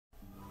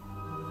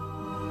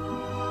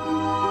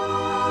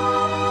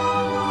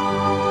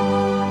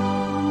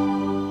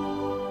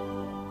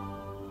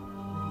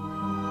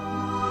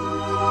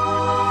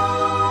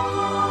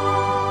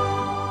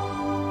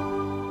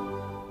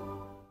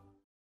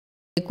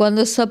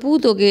Quando ho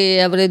saputo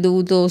che avrei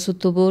dovuto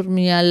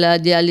sottopormi alla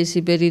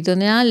dialisi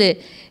peritoneale,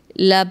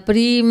 la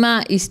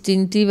prima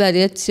istintiva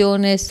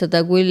reazione è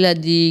stata quella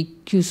di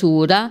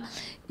chiusura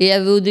e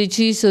avevo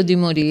deciso di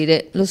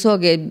morire. Lo so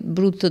che è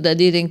brutto da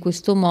dire in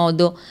questo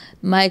modo,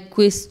 ma è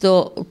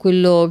questo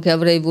quello che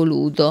avrei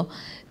voluto.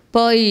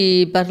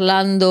 Poi,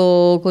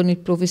 parlando con il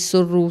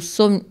professor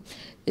Russo,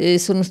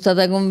 sono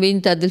stata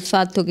convinta del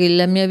fatto che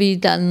la mia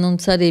vita non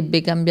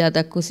sarebbe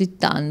cambiata così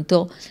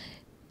tanto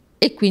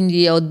e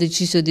quindi ho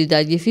deciso di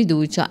dargli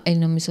fiducia e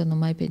non mi sono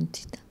mai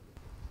pentita.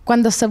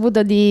 Quando ho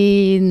saputo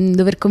di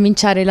dover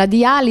cominciare la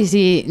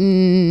dialisi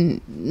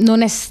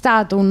non è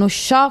stato uno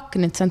shock,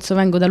 nel senso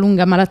vengo da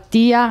lunga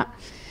malattia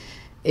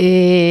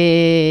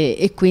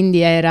e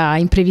quindi era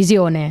in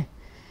previsione.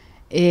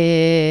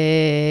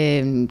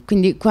 E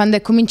quindi quando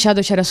è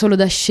cominciato c'era solo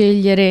da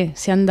scegliere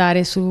se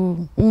andare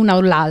su una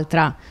o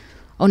l'altra.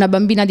 Ho una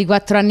bambina di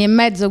 4 anni e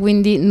mezzo,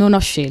 quindi non ho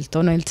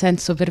scelto, nel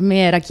senso per me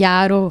era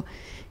chiaro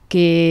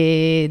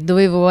che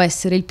dovevo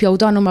essere il più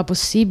autonoma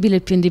possibile,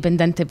 il più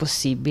indipendente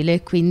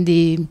possibile,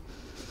 quindi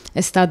è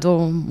stato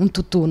un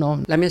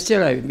tutt'uno. La mia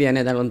storia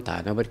viene da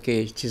lontano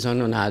perché ci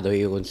sono nato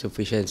io con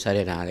insufficienza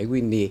renale,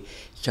 quindi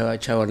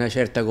c'avevo una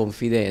certa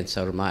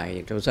confidenza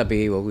ormai, lo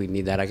sapevo,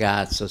 quindi da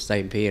ragazzo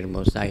stai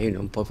fermo,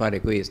 non puoi fare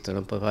questo,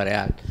 non puoi fare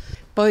altro.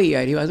 Poi è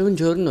arrivato un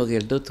giorno che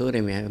il dottore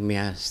mi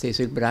ha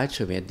steso il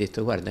braccio e mi ha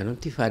detto: guarda, non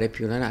ti fare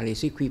più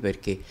un'analisi qui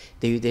perché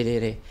devi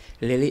tenere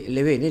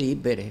le vene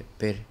libere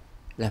per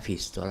la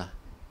fistola.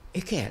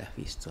 E che è la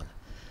fistola?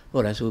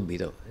 Ora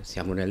subito,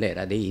 siamo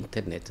nell'era di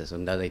internet, sono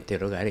andato a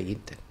interrogare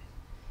internet,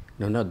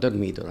 non ho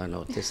dormito la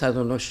notte, è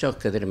stato uno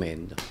shock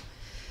tremendo.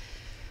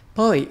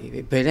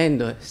 Poi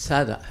venendo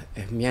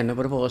mi hanno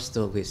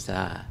proposto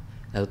questa,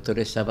 la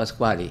dottoressa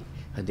Pasquali,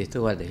 ha detto: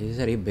 guarda, ci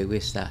sarebbe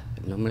questa,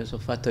 non me lo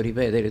sono fatto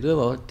ripetere 2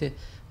 volte,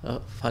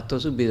 ho fatto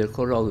subito il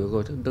colloquio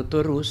con il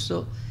dottor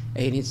Russo e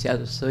è iniziato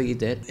questo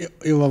iter.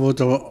 Io ho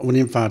avuto un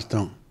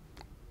infarto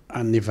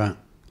anni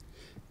fa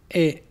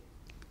e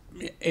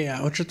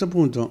a un certo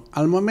punto,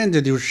 al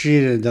momento di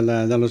uscire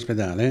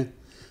dall'ospedale,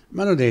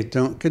 mi hanno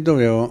detto che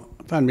dovevo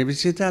farmi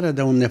visitare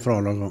da un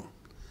nefrologo.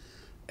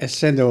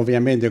 Essendo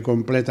ovviamente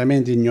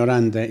completamente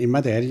ignorante in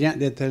materia, ho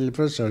detto al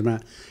professore: ma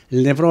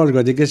il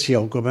nefrologo di che si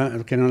occupa?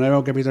 Perché non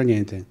avevo capito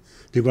niente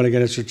di quello che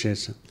era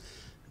successo.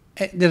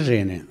 E del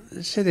rene.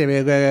 Si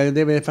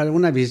deve fare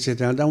una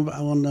visita da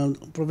un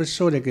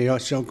professore che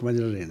si occupa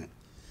del rene.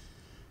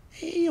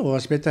 E io ho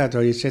aspettato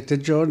i 7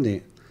 giorni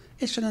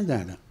e sono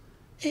andato.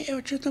 E a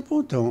un certo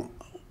punto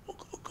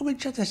ho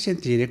cominciato a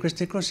sentire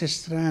queste cose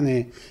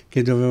strane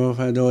che dovevo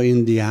fare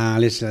in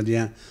dialisi, si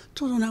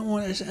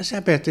è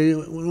aperta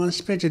una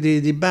specie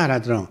di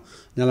baratro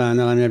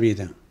nella mia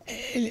vita.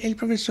 E il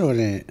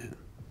professore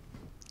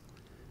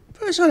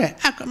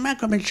mi ha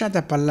cominciato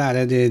a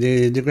parlare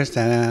di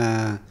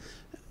questa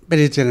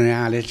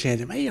peritoneale,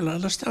 eccetera, ma io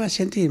lo stavo a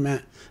sentire,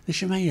 ma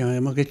dice: ma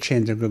io che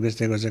c'entro con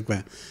queste cose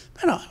qua?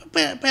 Però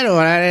per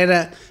ora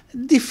era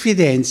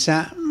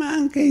diffidenza, ma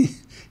anche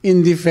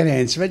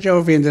indifferenza,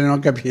 facevo finta di non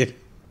capire.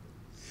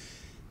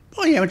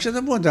 Poi a un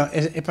certo punto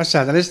è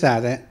passata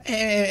l'estate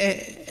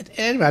e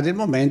è arrivato il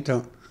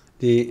momento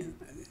di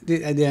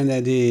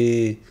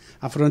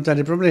affrontare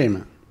il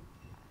problema.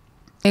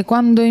 E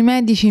quando i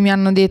medici mi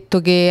hanno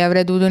detto che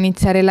avrei dovuto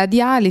iniziare la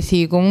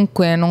dialisi,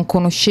 comunque non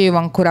conoscevo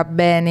ancora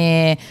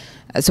bene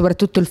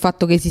soprattutto il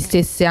fatto che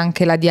esistesse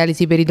anche la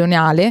dialisi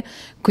peritoneale,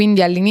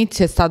 quindi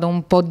all'inizio è stato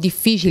un po'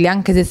 difficile,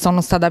 anche se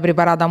sono stata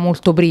preparata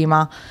molto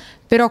prima.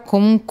 Però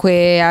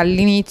comunque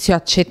all'inizio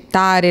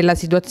accettare la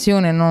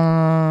situazione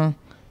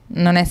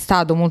non è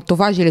stato molto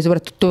facile,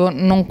 soprattutto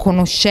non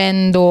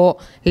conoscendo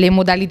le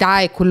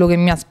modalità e quello che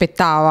mi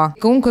aspettava.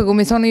 Comunque,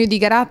 come sono io di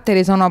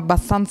carattere, sono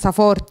abbastanza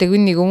forte,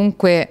 quindi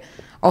comunque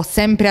ho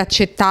sempre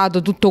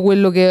accettato tutto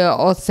quello che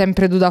ho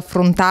sempre dovuto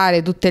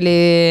affrontare, tutte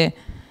le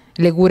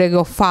cure che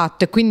ho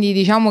fatto, e quindi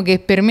diciamo che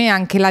per me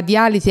anche la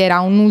dialisi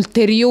era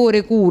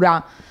un'ulteriore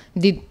cura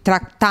tra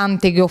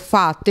tante che ho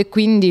fatto, e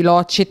quindi l'ho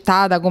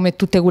accettata come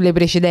tutte quelle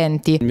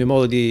precedenti. Il mio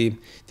modo di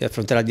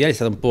affrontare la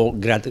dialisi è stato un po'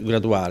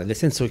 graduale, nel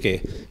senso che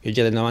io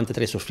già nel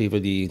 93 soffrivo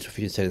di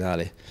insufficienza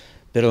renale,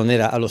 però non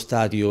era allo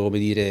stadio, come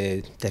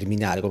dire,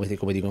 terminale, come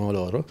dicono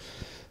loro,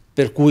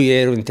 per cui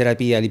ero in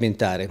terapia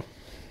alimentare.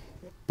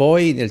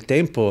 Poi nel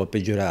tempo ho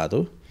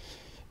peggiorato,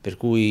 per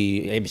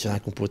cui mi sono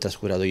anche un po'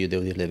 trascurato, io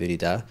devo dire la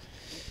verità,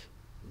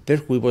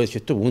 per cui poi a un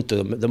certo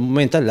punto, da un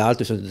momento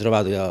all'altro, mi sono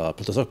trovato al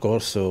pronto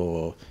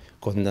soccorso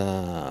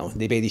con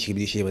dei medici che mi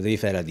dicevano: devi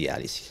fare la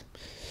dialisi.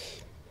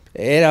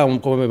 Era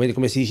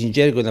come si dice in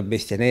gergo, una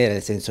bestia nera,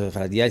 nel senso di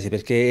fare la dialisi,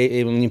 perché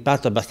è un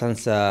impatto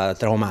abbastanza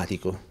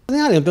traumatico.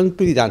 Non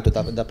più di tanto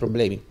da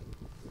problemi,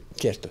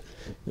 certo,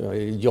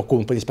 gli occupo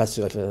un po' di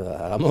spazio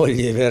alla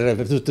moglie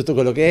per tutto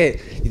quello che è,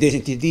 ti devi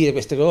sentire dire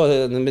queste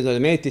cose, non me le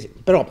metti,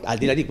 però al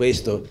di là di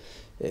questo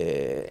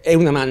è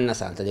una manna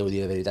santa, devo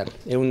dire la verità,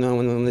 è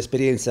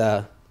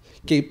un'esperienza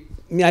che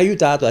mi ha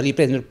aiutato a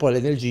riprendere un po' le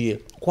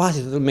energie,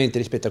 quasi totalmente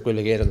rispetto a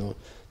quelle che erano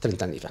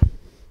 30 anni fa.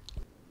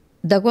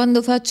 Da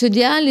quando faccio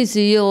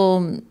dialisi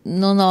io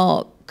non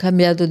ho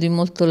cambiato di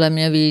molto la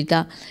mia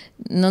vita.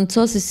 Non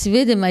so se si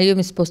vede, ma io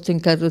mi sposto in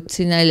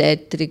carrozzina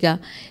elettrica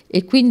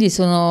e quindi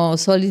sono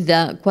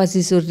solita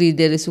quasi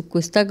sorridere su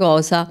questa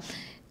cosa.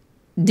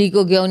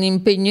 Dico che ho un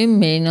impegno in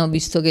meno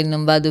visto che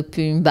non vado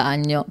più in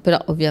bagno, però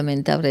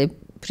ovviamente avrei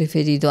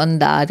preferito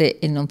andare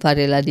e non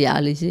fare la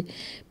dialisi.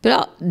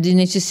 Però di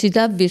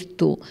necessità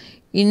virtù.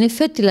 In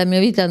effetti la mia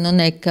vita non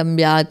è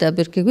cambiata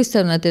perché questa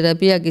è una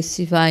terapia che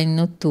si fa in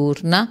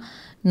notturna,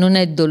 non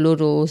è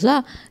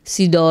dolorosa,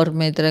 si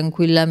dorme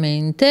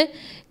tranquillamente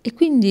e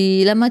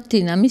quindi la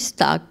mattina mi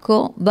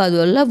stacco,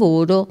 vado al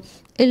lavoro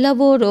e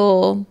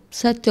lavoro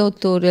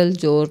 7-8 ore al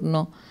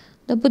giorno.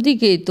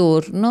 Dopodiché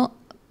torno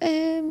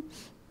e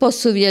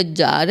posso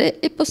viaggiare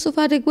e posso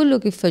fare quello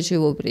che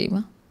facevo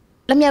prima.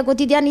 La mia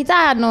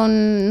quotidianità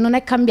non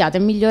è cambiata,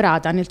 è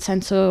migliorata, nel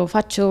senso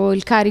faccio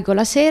il carico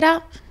la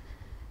sera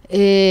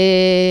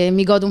e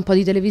mi godo un po'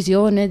 di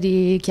televisione,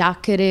 di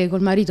chiacchiere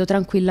col marito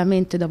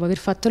tranquillamente dopo aver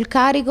fatto il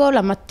carico.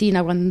 La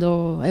mattina,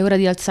 quando è ora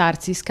di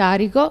alzarsi,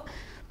 scarico,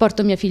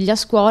 porto mia figlia a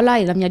scuola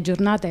e la mia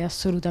giornata è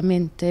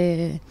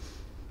assolutamente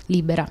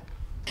libera.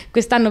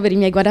 Quest'anno per i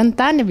miei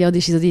 40 anni abbiamo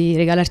deciso di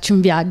regalarci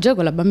un viaggio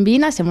con la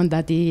bambina, siamo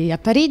andati a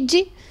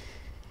Parigi,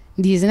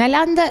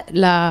 Disneyland.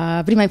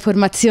 La prima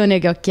informazione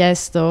che ho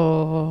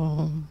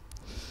chiesto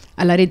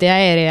alla rete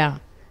aerea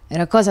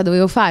era cosa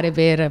dovevo fare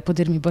per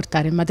potermi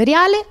portare il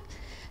materiale.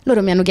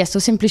 Loro mi hanno chiesto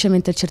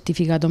semplicemente il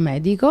certificato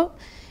medico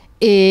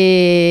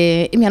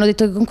e mi hanno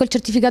detto che con quel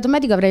certificato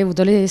medico avrei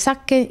avuto le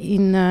sacche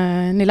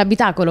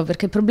nell'abitacolo,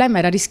 perché il problema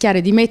era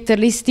rischiare di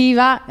metterle in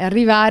stiva e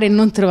arrivare e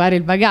non trovare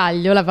il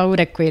bagaglio, la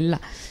paura è quella.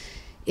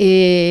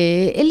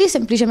 E lì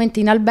semplicemente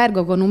in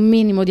albergo con un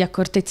minimo di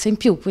accortezza in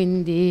più,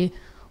 quindi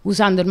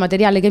usando il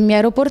materiale che mi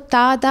ero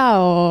portata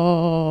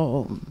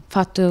ho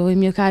fatto il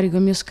mio carico e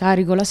il mio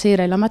scarico la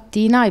sera e la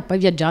mattina e poi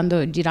viaggiando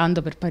e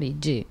girando per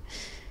Parigi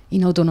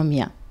in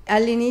autonomia.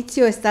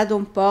 All'inizio è stato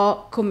un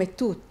po' come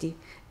tutti,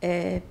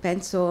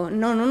 penso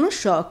non uno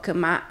shock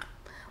ma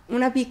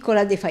una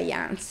piccola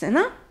defiance,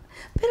 no?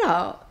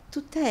 Però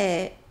tutto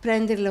è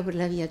prenderlo per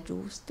la via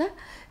giusta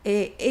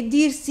e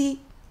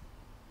dirsi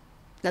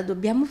la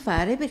dobbiamo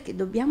fare perché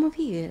dobbiamo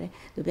vivere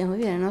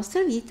la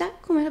nostra vita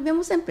come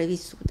l'abbiamo sempre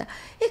vissuta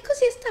e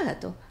così è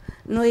stato.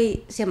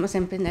 Noi siamo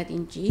sempre andati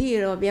in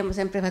giro, abbiamo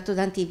sempre fatto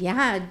tanti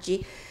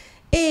viaggi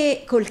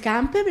e col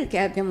camper perché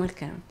abbiamo il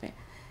camper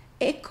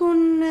e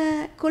con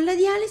la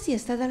dialisi è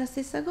stata la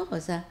stessa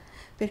cosa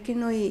perché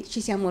noi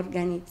ci siamo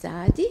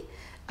organizzati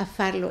a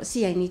farlo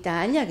sia in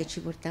Italia che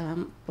ci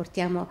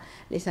portiamo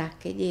le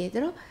sacche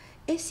dietro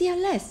e sia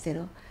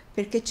all'estero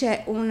perché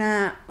c'è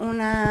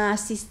una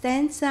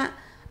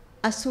assistenza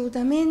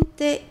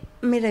assolutamente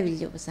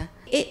meravigliosa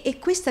e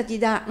questa ti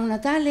dà una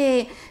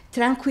tale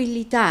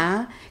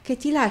tranquillità che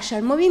ti lascia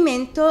il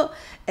movimento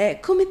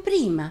come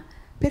prima,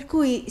 per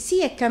cui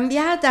sì è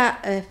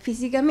cambiata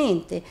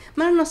fisicamente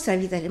ma la nostra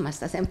vita è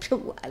rimasta sempre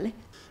uguale.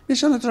 Mi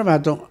sono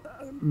trovato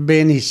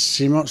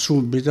benissimo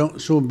subito,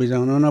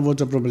 non ho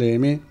avuto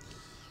problemi,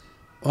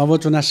 ho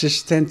avuto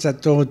un'assistenza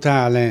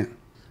totale,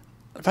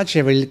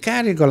 facevo il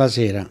carico la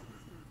sera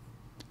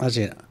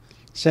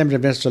sempre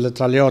verso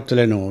tra le 8 e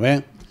le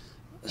 9,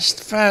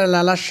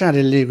 lasciare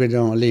il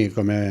liquido lì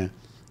come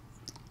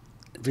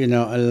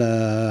fino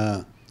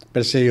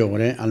per 6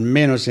 ore,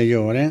 almeno 6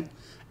 ore,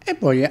 e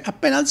poi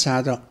appena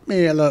alzato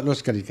lo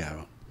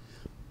scaricavo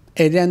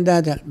ed è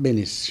andata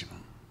benissimo.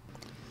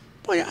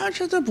 Poi a un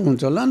certo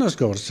punto l'anno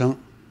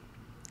scorso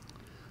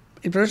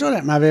il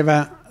professore mi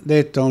aveva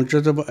detto,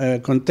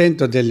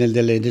 contento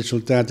dei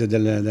risultati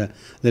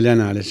delle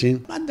analisi,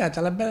 mi ha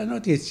dato la bella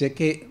notizia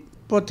che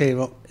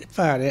potevo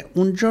fare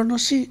un giorno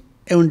sì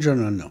e un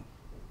giorno no.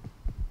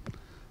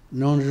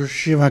 Non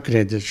riuscivo a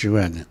crederci,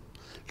 guarda.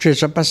 Cioè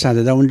sono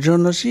passate da un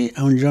giorno sì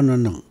a un giorno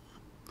no.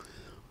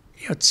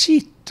 Io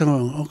zitto,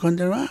 ho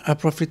continuato,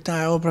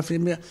 approfittavo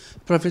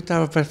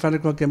per fare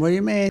qualche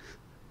movimento.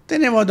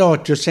 Tenevo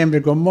d'occhio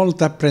sempre con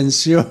molta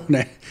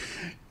apprensione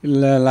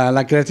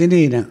la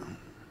creatinina.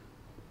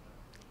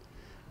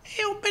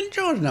 E un bel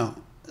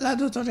giorno la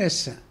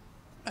dottoressa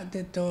ha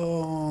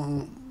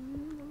detto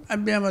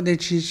abbiamo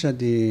deciso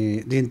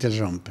di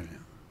interrompere.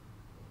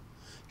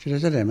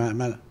 Cioè,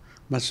 ma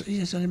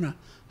io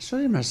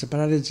sono rimasto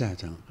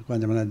paralizzato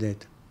quando me l'ha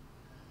detto.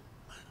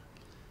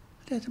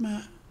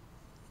 Ma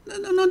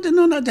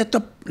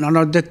non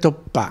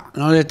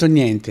ho detto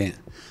niente.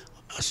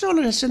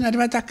 Solo che sono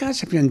arrivato a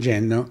casa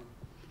piangendo.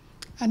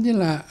 A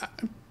dirla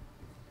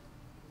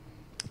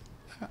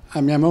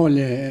a mia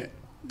moglie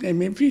e ai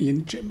miei figli,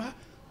 dice, ma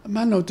mi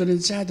hanno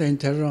autorizzato a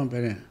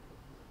interrompere.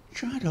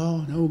 Cioè,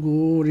 Madonna,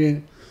 auguri.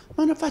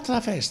 Mi hanno fatto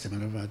la festa, mi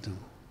hanno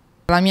fatto.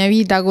 La mia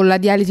vita con la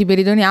dialisi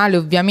peritoneale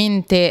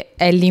ovviamente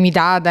è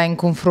limitata in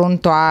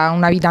confronto a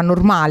una vita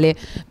normale,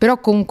 però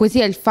comunque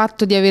sia il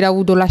fatto di aver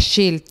avuto la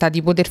scelta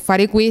di poter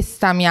fare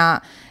questa mi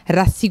ha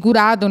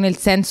rassicurato, nel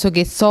senso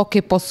che so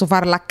che posso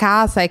farla a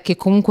casa e che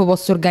comunque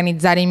posso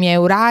organizzare i miei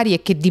orari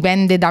e che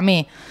dipende da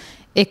me.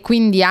 E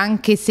quindi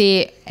anche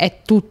se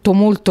è tutto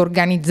molto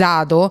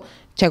organizzato,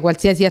 cioè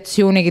qualsiasi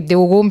azione che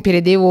devo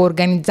compiere devo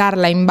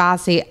organizzarla in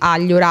base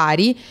agli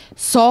orari,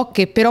 so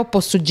che però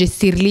posso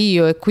gestirli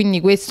io e quindi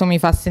questo mi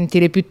fa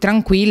sentire più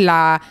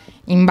tranquilla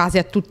in base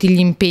a tutti gli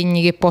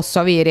impegni che posso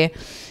avere.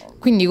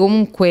 Quindi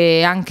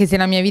comunque, anche se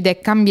la mia vita è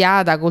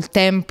cambiata, col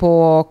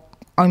tempo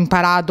ho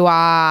imparato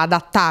a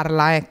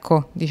adattarla,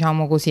 ecco,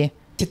 diciamo così.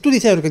 Se tu ti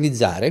sai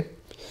organizzare,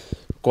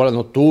 scuola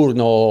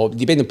notturno,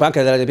 dipende un po'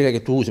 anche dalla terapia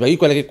che tu usi, ma io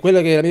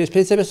quella che è la mia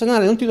esperienza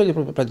personale non ti toglie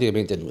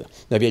praticamente nulla.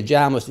 Noi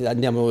viaggiamo,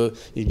 andiamo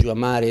giù a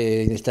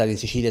mare in estate in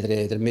Sicilia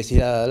 3 mesi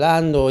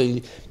l'anno,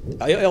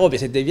 è ovvio,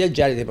 se devi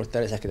viaggiare devi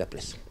portare sacche da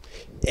presso.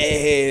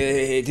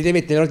 E ti devi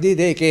mettere in ordine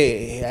di idee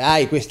che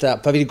hai questa,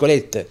 tra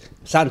virgolette,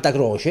 santa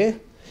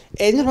croce,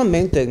 e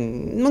normalmente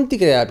non ti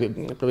crea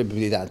proprio più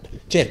di tanto.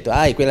 Certo,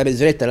 hai quella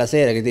mezz'oretta alla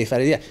sera che devi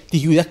fare, ti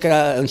chiudi a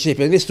casa, non c'è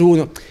più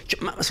nessuno,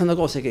 cioè, ma sono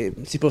cose che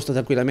si possono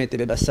tranquillamente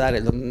per passare,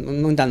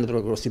 non danno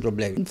proprio grossi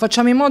problemi.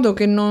 Facciamo in modo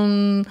che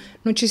non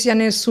ci sia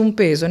nessun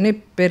peso né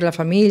per la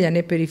famiglia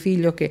né per i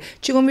figli, che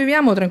ci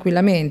conviviamo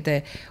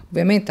tranquillamente.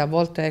 Ovviamente a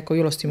volte, ecco,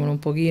 io lo stimolo un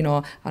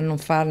pochino a non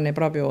farne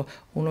proprio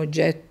un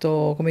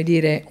oggetto, come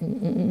dire,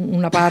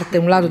 una parte,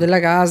 un lato della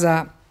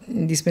casa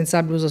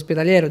indispensabile uso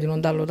ospedaliero, di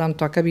non darlo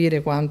tanto a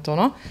capire quanto,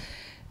 no?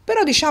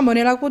 Però diciamo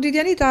nella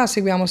quotidianità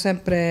seguiamo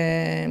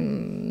sempre,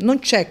 non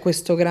c'è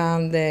questo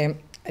grande,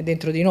 è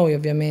dentro di noi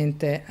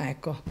ovviamente,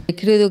 ecco.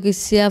 Credo che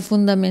sia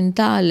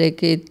fondamentale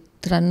che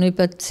tra noi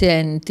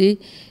pazienti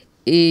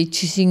ci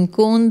si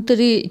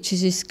incontri, ci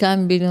si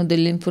scambino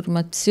delle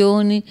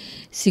informazioni,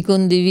 si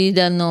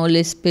condividano le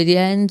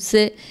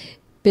esperienze,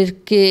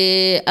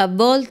 perché a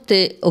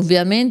volte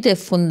ovviamente è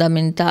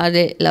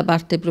fondamentale la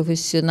parte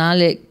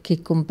professionale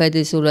che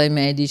compete solo ai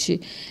medici,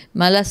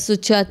 ma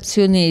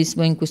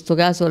l'associazionismo, in questo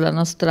caso la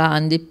nostra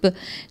Andip,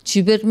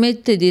 ci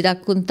permette di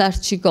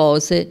raccontarci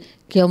cose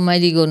che a un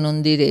medico non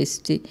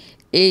diresti,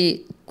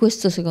 e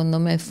questo secondo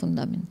me è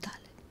fondamentale.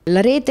 La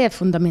rete è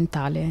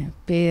fondamentale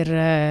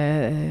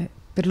per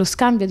lo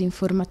scambio di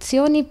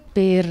informazioni,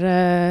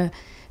 per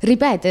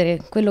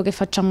ripetere quello che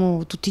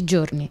facciamo tutti i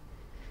giorni.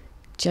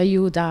 Ci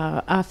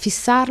aiuta a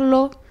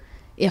fissarlo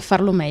e a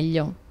farlo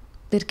meglio,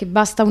 perché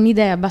basta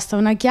un'idea, basta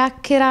una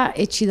chiacchiera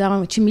e ci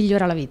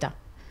migliora la vita,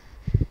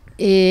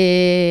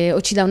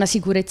 o ci dà una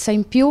sicurezza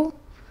in più,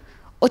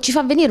 o ci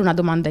fa venire una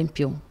domanda in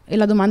più, e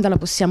la domanda la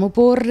possiamo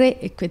porre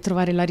e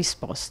trovare la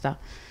risposta.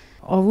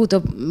 Ho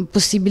avuto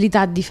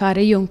possibilità di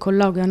fare io un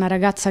colloquio a una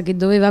ragazza che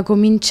doveva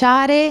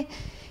cominciare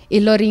e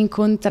l'ho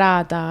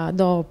rincontrata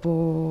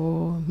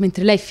dopo,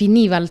 mentre lei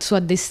finiva il suo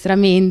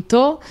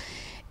addestramento,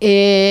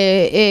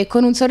 e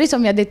con un sorriso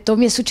mi ha detto: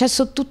 mi è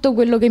successo tutto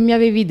quello che mi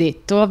avevi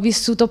detto, ho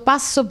vissuto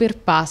passo per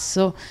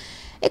passo,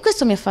 e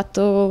questo mi ha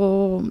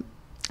fatto,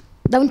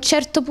 da un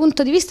certo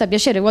punto di vista,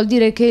 piacere. Vuol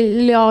dire che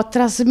le ho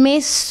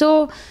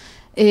trasmesso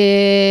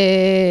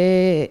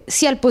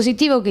sia il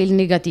positivo che il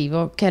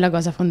negativo, che è la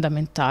cosa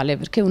fondamentale,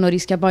 perché uno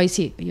rischia poi,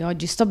 sì, io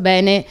oggi sto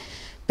bene,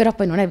 però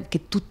poi non è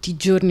che tutti i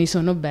giorni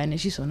sono bene,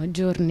 ci sono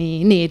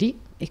giorni neri,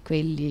 e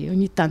quelli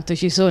ogni tanto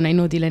ci sono, è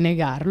inutile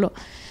negarlo,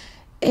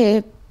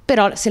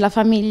 però se la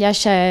famiglia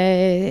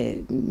c'è,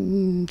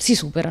 si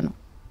superano.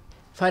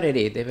 Fare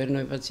rete per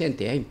noi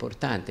pazienti è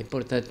importante,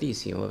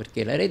 importantissimo,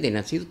 perché la rete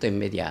innanzitutto è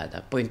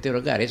immediata, puoi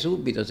interrogare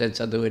subito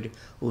senza dover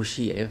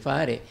uscire,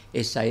 fare,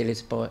 e sai le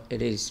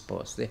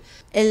risposte.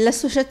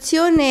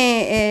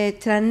 L'associazione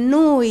tra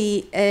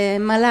noi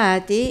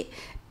malati,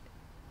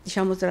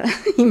 diciamo tra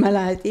i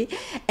malati,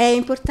 è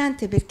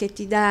importante perché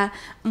ti dà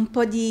un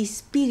po' di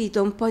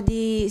spirito, un po'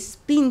 di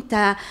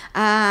spinta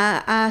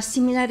a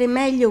assimilare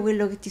meglio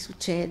quello che ti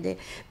succede,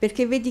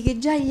 perché vedi che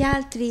già gli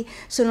altri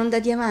sono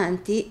andati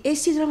avanti e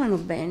si trovano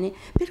bene,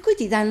 per cui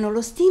ti danno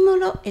lo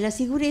stimolo e la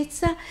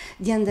sicurezza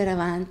di andare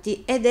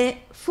avanti, ed è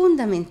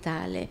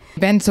fondamentale.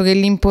 Penso che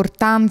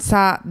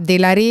l'importanza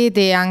della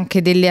rete e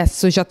anche delle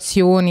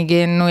associazioni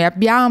che noi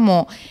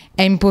abbiamo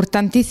è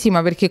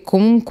importantissima, perché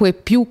comunque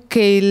più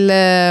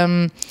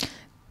che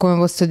come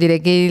posso dire,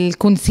 che il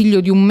consiglio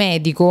di un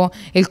medico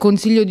e il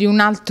consiglio di un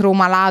altro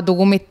malato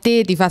come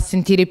te ti fa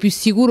sentire più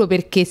sicuro,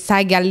 perché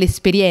sai che ha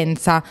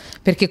l'esperienza,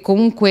 perché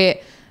comunque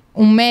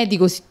un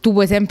medico tu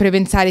puoi sempre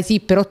pensare sì,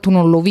 però tu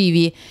non lo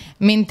vivi,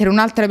 mentre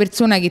un'altra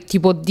persona che ti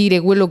può dire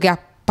quello che ha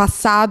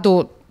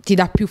passato ti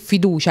dà più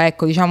fiducia,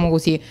 ecco, diciamo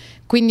così.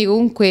 Quindi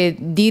comunque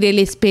dire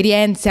le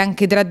esperienze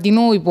anche tra di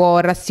noi può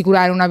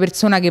rassicurare una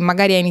persona che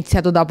magari ha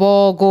iniziato da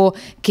poco,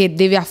 che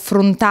deve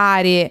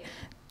affrontare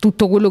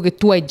tutto quello che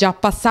tu hai già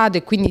passato,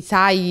 e quindi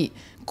sai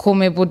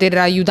come poter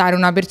aiutare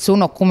una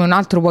persona o come un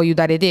altro può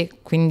aiutare te,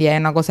 quindi è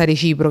una cosa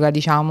reciproca,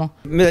 diciamo.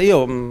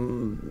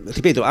 Io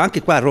ripeto,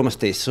 anche qua a Roma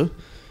stesso,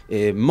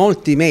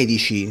 molti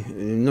medici,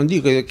 non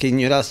dico che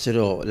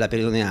ignorassero la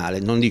peritoneale,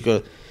 non dico,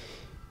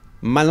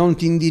 ma non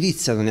ti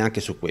indirizzano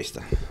neanche su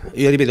questa.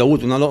 Io ripeto, ho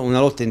avuto una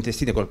lotta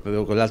intestina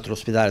con l'altro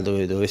ospedale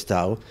dove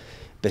stavo,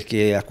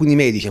 perché alcuni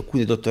medici,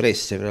 alcune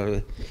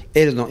dottoresse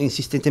erano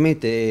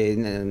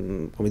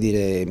insistentemente, come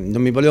dire, non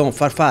mi volevano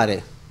far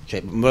fare,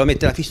 cioè volevano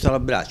mettere la fistola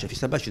al braccio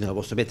non la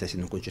posso mettere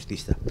essendo un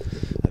concertista,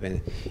 va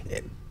bene?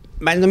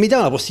 Ma non mi dà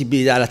una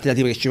possibilità,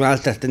 l'alternativa, che c'è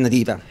un'altra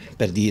alternativa,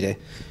 per dire,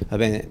 va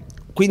bene?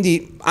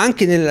 Quindi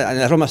anche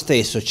nella Roma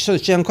stesso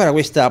c'è ancora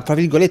questa, tra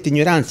virgolette,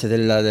 ignoranza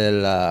quindi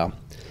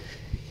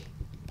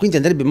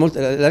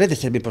la rete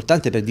sarebbe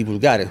importante per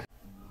divulgare.